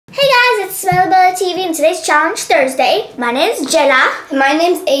Smellybellytv, and today's Challenge Thursday. My name is Jayla. And my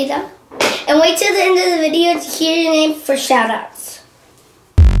name's Aydah. And wait till the end of the video to hear your name for shoutouts.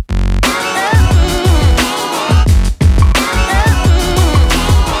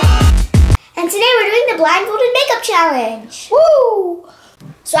 And today we're doing the blindfolded makeup challenge. Woo!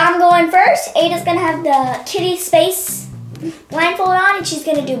 So I'm going first. Aydah's gonna have the kitty space blindfold on, and she's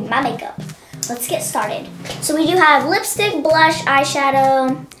gonna do my makeup. Let's get started. So we do have lipstick, blush,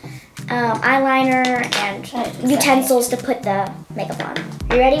 eyeshadow, eyeliner, and utensils to put the makeup on.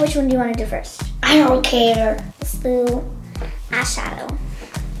 You ready? Which one do you want to do first? I don't care. Let's do eyeshadow.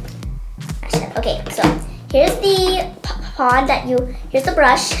 Okay, so here's the pod that here's the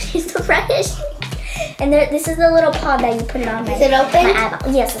brush. Here's the brush. And this is the little pod that you put it on. Is it open? My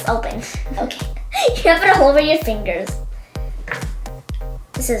eyeball. Yes, it's open. Okay. You have it all over your fingers.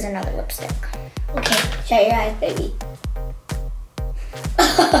 This is another lipstick. Okay, shut your eyes, baby.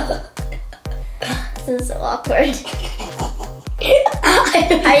 This is so awkward. Do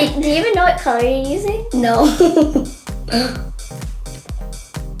you even know what color you're using? No.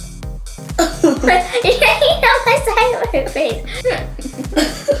 You're getting on my side of my face.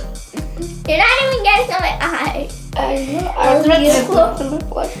 You're not even getting on my eye. I know. That was beautiful.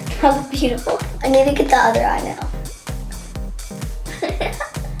 That was beautiful. I need to get the other eye now.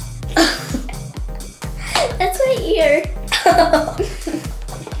 That's my ear.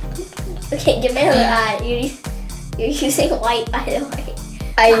 Okay, give me another eye. You're using white, by the way.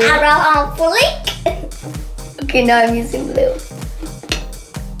 Eyebrow on fleek. Okay, now I'm using blue.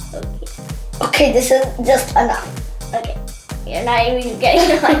 Okay. Okay, this is just enough. Okay. You're not even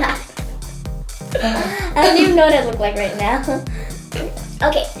getting on my eye. I don't even know what I look like right now.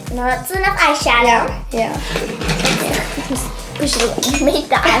 Okay, now that's enough eyeshadow. Yeah. We should have made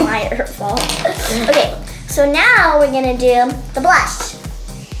the eyeliner fall. Okay, so now we're gonna do the blush.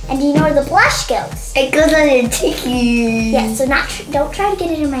 And do you know where the blush goes? It goes on your cheeks. Yeah, so don't try to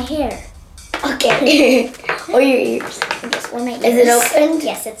get it in my hair. Okay. Or your ears. Yes, or my ears. Is it opened?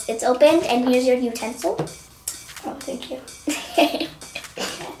 Yes, it's opened, and here's your utensil. Oh, thank you.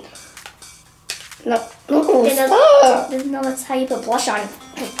 No, Okay, stop. no, that's how you put blush on.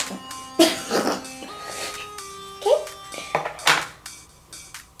 Okay?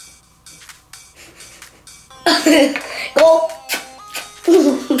 Go.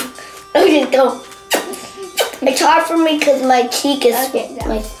 Okay, go. It's hard for me because my cheek is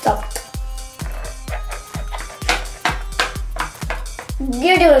my stuff.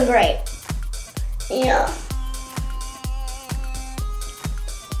 You're doing great. Yeah.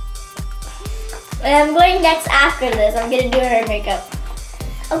 And I'm going next after this. I'm gonna do her makeup.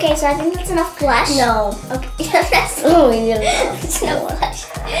 Okay, so I think that's enough blush. No. Okay, that's Oh, we didn't. enough blush.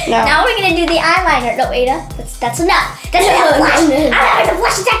 No. Now we're gonna do the eyeliner. No, Aydah, that's enough. That's enough blush. I don't have the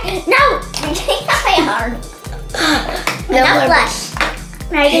blush attack. No, you're getting on my arm. Enough blush.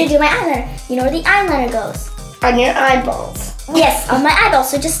 Now you're gonna do my eyeliner. You know where the eyeliner goes? On your eyeballs. Yes, on my eyeballs.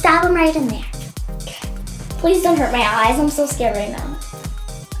 So just stab them right in there. Please don't hurt my eyes. I'm so scared right now.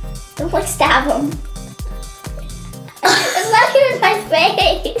 Don't like stab them. It's not even my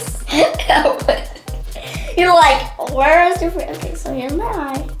face. You're like, where's your face? Okay, so here's my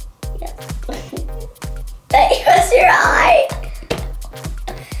eye. Yeah. Here's your eye.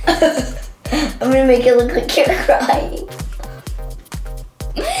 I'm gonna make it look like you're crying.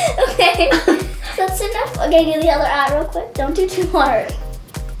 Okay, that's enough. Okay, do the other eye real quick. Don't do too hard.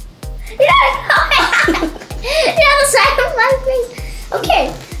 You're on the side of my face.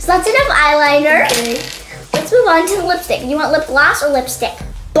 Okay, so that's enough eyeliner. Okay. Let's move on to the lipstick. You want lip gloss or lipstick?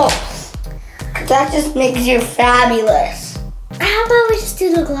 Both. That just makes you fabulous. How about we just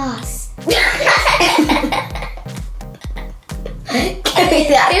do the gloss? Give me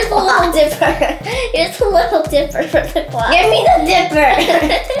that. Here's the little dipper. Here's the little dipper for the gloss. Give me the dipper.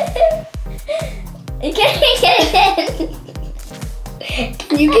 You can't get it in.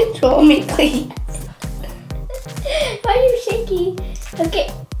 Can you control me, please? Why are you shaky? Okay.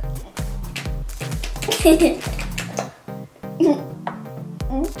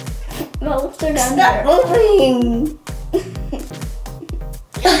 My lips are down Stop here. moving.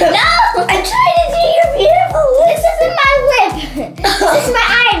 No! I'm trying to do your beautiful lip. This isn't my lip. This is my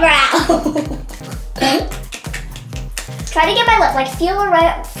eyebrow. Try to get my lip. Like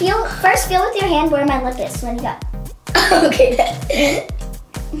feel first feel with your hand where my lip is. When you got. Okay.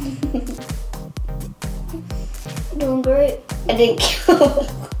 Doing great. I didn't kill.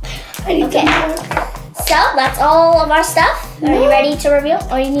 Okay. So that's all of our stuff. Are you ready to reveal?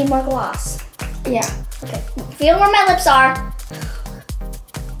 Or you need more gloss? Yeah. Okay. Feel where my lips are.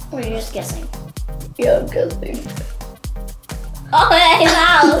 Or you're just guessing? Yeah, I'm guessing. Oh, my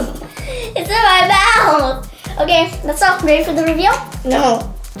mouth. Okay, that's all. Ready for the reveal?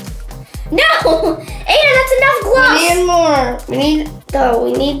 No. No! Aydah, that's enough gloss! We need more. We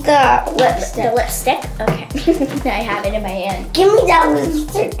need the lipstick. The lipstick? Okay. I have it in my hand. Give me that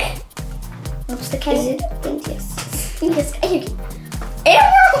lipstick. Lipstick? Is it? Yes. Yes. Ew!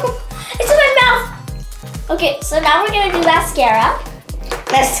 It's in my mouth! Okay, so now we're gonna do mascara.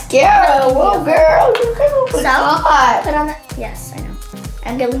 Mascara. Whoa, girl. You're gonna look hot. Put on the. Yes, I know.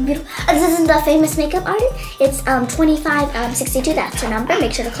 I'm gonna look beautiful. This is the famous makeup artist. It's 2562. That's her number.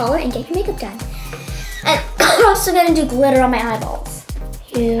 Make sure to call her and get your makeup done. And we're also gonna do glitter on my eyeballs.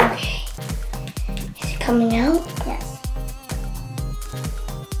 Okay. Is it coming out? Yes.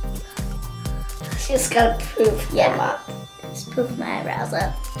 She's gotta poof them up. Just poof my eyebrows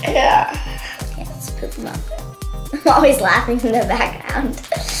up. Yeah. Okay, let's poof them up. I'm always laughing in the background.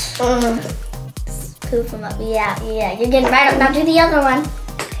 Just poof them up. Yeah. You're getting right up. Now do the other one.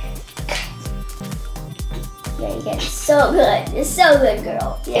 Yeah, you're getting so good. You're so good,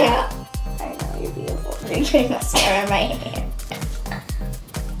 girl. Yeah. I know, you're beautiful. You're getting mascara in my hair.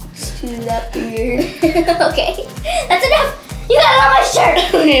 Shoot up here. Okay, that's enough. You got it on my shirt.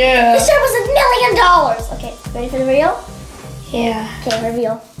 Yeah. This shirt was $1 million. Okay, ready for the reveal? Yeah. Okay,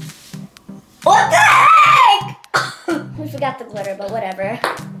 reveal. What the heck? We forgot the glitter, but whatever. I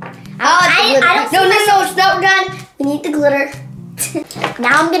don't no, it's not done. We need the glitter.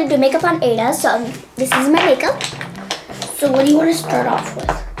 Now I'm gonna do makeup on Aydah. So this is my makeup. So what do you want to start off with?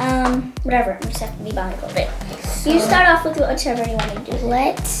 Whatever. I'm just have to be behind a little bit. You start off with whichever you want to do.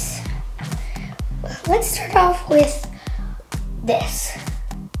 Let's start off with this.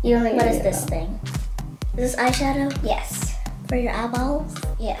 You don't know what is this thing? Is this eyeshadow? Yes. For your eyeballs?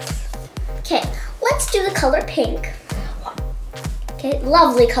 Yes. Okay, let's do the color pink. Okay,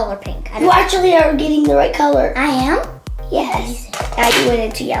 lovely color pink. You actually are getting the right color. I am? Yes. Now you went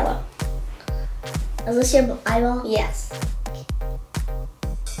into yellow. Is this your eyeball? Yes.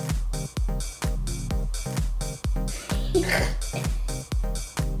 Okay,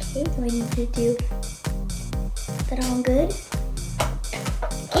 do I need to do that all good?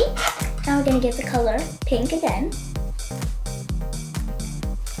 Okay, now we're gonna get the color pink again.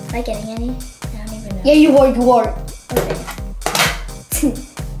 Am I getting any? I don't even know. Yeah, you are.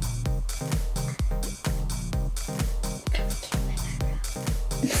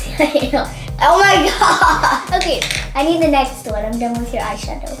 Okay. Oh my god! Okay, I need the next one. I'm done with your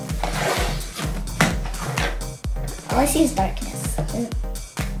eyeshadow. All I see is darkness.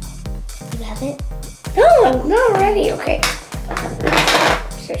 You have it? No, I'm not ready. Okay.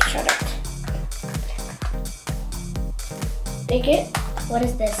 So shut up. Take it. What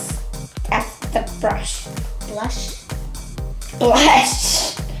is this? That's the brush. Blush?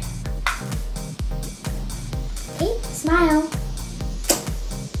 Blush. Okay, smile.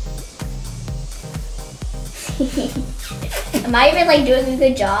 Am I even like doing a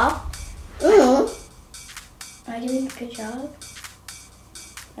good job? Mm-hmm. Am I doing a good job?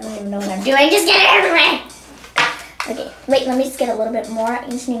 I don't even know what I'm doing. Just get it everywhere. Okay, wait, let me just get a little bit more.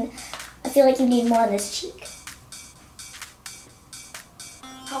 You just need, I feel like you need more on this cheek.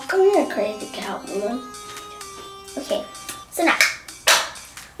 How come you're a crazy Catwoman? Okay, so now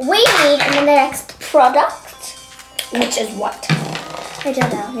we need the next product. Which is what? I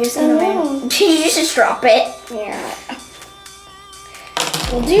don't know. You're just gonna you just drop it. Yeah.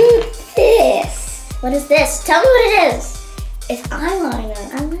 We'll do this. What is this? Tell me what it is. It's eyeliner.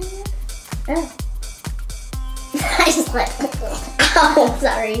 Eyeliner? Oh. I just went. Oh,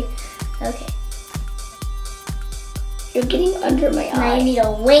 sorry. Okay. You're getting under my Now eye. you need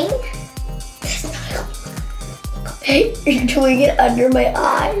a wing. You're doing it under my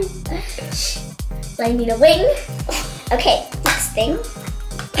eye. So I need a wing. Okay, next thing.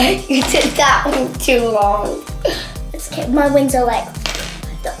 You did that one too long. It's okay. My wings are like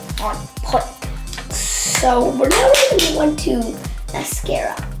on point. So we're now going to move on to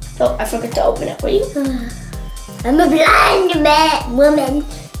mascara. Oh, I forgot to open it for you. I'm a blind woman.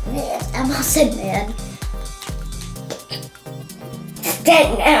 Man, I'm also man. It's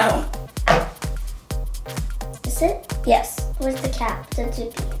dead now. Is it? Yes. Where's the cap? The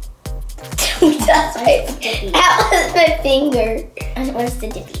dippy. That was my finger. And where's the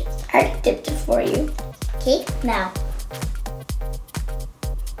dippy? I dipped it for you. Okay, now.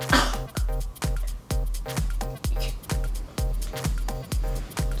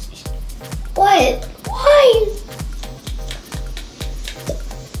 What? Why?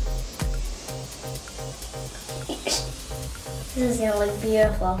 This is gonna look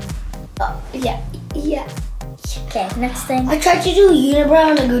beautiful. Oh, yeah. Okay, next thing. I tried to do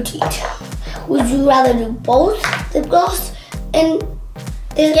unibrow and a goatee. Would you rather do both lip gloss and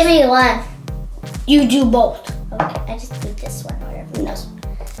this? Give me one. You do both. I just do this one, whatever. No.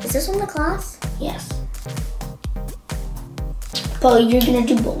 Is this one the gloss? Yes. But you're gonna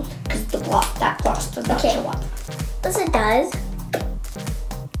do both because that gloss does not show up. Yes, it does.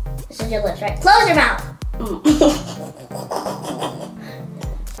 This is your lips, right? Close your mouth.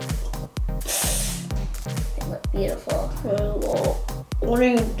 They look beautiful. What are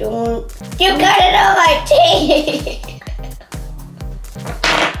you doing? You got it on my teeth.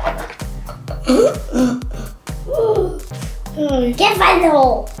 Can't find the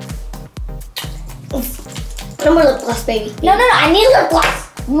hole. No more lip gloss, baby. No, I need lip gloss.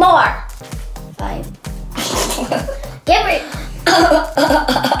 More. 5. Give it.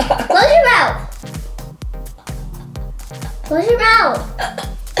 Close your mouth. Close your mouth.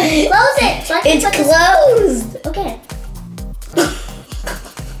 Close it. So I can It's put closed. this. Okay.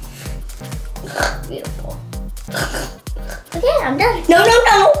 Beautiful. Okay, I'm done. No.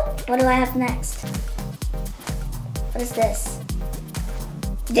 What do I have next? What is this?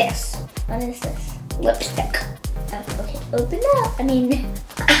 This. What is this? Lipstick. Oh, okay, open up. I mean,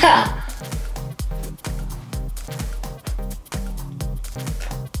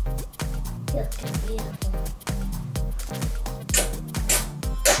 looking beautiful.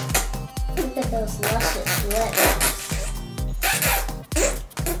 Look at those luscious lips.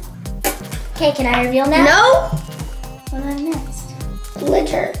 Okay, can I reveal now? No. What do I have next?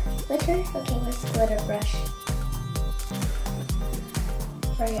 Glitter. Glitter? Okay, where's the glitter brush?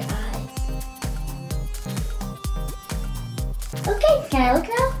 For your eyes. Okay, can I look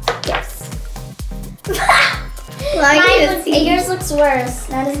now? Yes. Yours looks worse.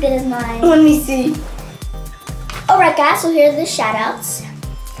 Not as good as mine. Let me see. Alright guys, so here are the shout outs.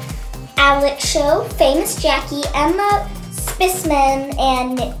 Alex Show, Famous Jackie, Emma Spisman,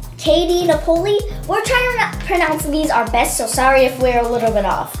 and Katie Napoli. We're trying to pronounce these our best, so sorry if we're a little bit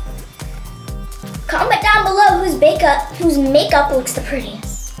off. Comment down below whose makeup looks the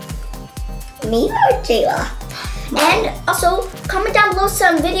prettiest. Me or Jayla? And also comment down below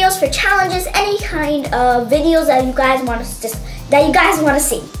some videos for challenges, any kind of videos that you guys want to see. Bye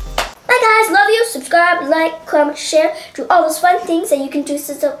guys, love you. Subscribe, like, comment, share, do all those fun things that you can do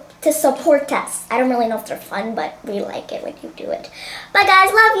to support us. I don't really know if they're fun, but we like it when you do it. Bye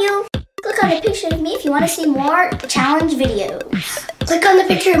guys, love you. Click on the picture of me if you want to see more challenge videos. Click on the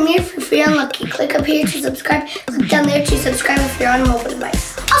picture of me if you're free and lucky. Click up here to subscribe. Click down there to subscribe if you're on a mobile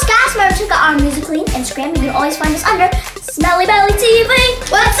device. Also guys, remember to check out our Musical.ly Instagram. You can always find us under Smellybelly.